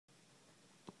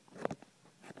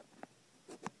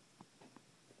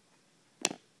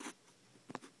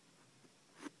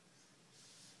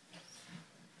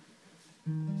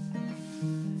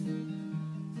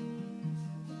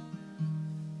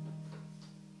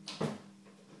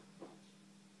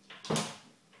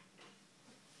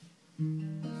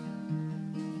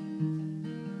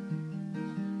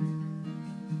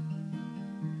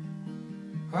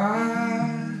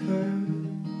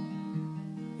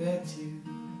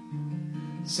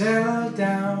settled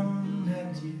down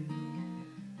and you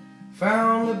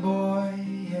found a boy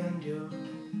and you're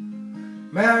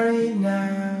married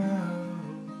now.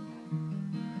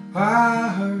 I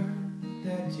heard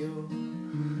that your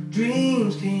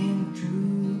dreams came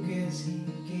true, guess he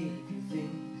gave you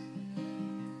things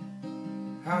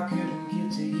I couldn't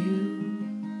give to you.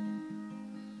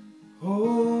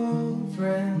 Old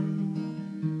friend,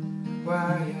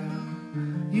 why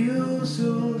are you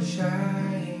so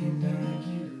shy? Ain't like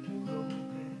you to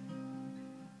open,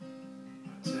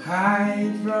 but to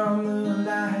hide from the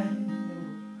light,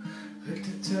 but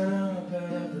to turn up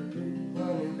out of the blue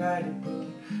uninvited. But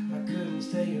I couldn't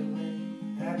stay away,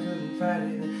 I couldn't fight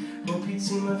it. Hope you'd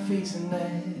see my face and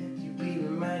that you'd be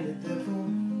reminded that for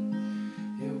me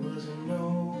it wasn't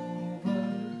over.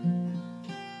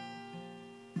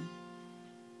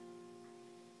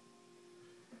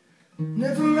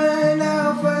 Never mind,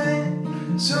 I'll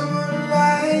find someone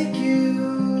like you.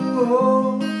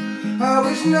 Oh, I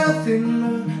wish nothing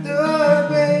but the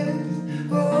best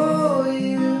for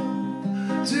you.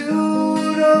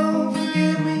 Too, don't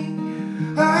forget me,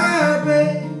 I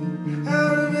beg. I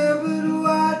remembered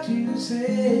what you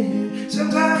said.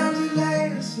 Sometimes it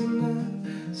lasts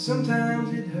enough,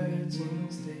 sometimes it hurts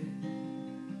instead.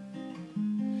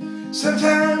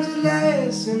 Sometimes it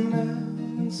lasts enough,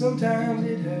 and sometimes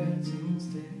it hurts instead.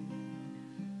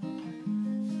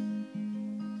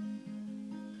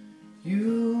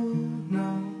 You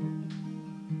know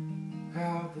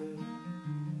how the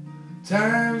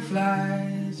time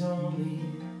flies. Only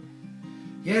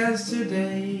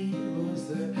yesterday was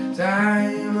the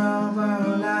time of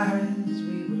our lives.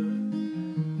 We were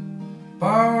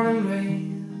born and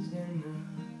raised in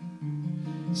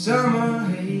the summer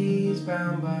haze,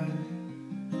 bound by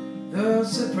the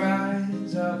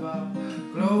surprise of our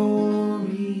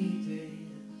glory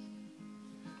days.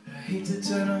 I hate to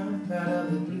turn up out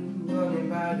of the blue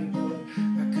uninvited, but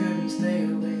I couldn't stay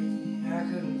away, I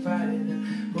couldn't fight it.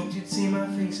 I hoped you'd see my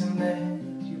face and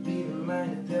that you'd be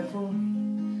reminded that for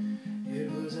me it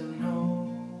wasn't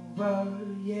over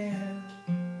yet.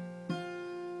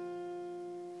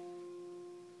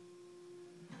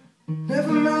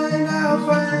 Never mind, I'll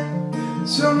find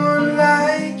someone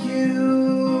like you.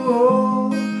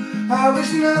 Oh, I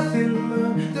wish nothing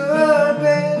but the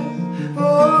best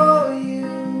for you.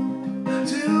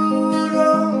 Too,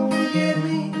 don't forget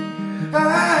me,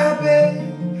 I beg.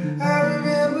 I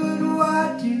remembered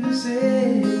what you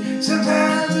said.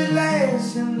 Sometimes it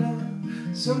lasts enough,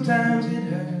 sometimes it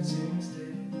hurts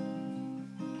instead.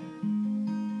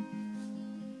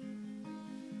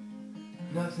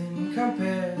 Nothing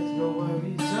compares, no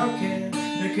worries or care.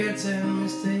 Regrets and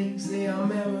mistakes, they are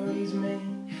memories made.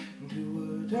 And who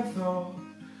would have thought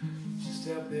just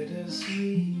how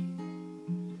bittersweet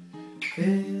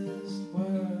this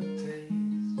world tastes?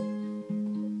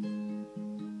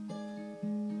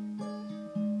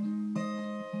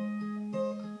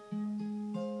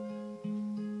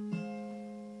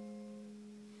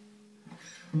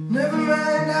 Never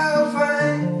mind, I'll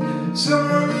find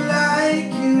someone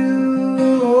like you.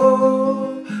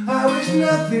 Oh, I wish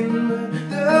nothing but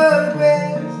the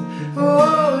best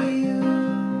for you.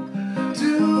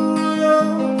 Too,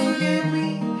 don't forget me,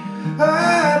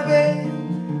 I beg.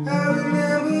 I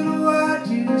remembered what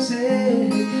you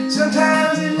said.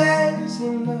 Sometimes it lasts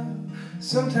enough,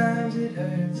 sometimes it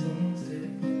hurts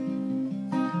instead.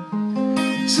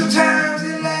 Sometimes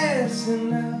it lasts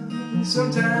enough, and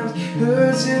sometimes it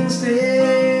hurts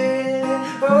instead.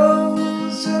 Oh,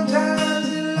 sometimes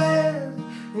it lasts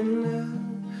enough,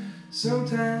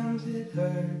 sometimes it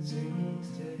hurts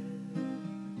instead.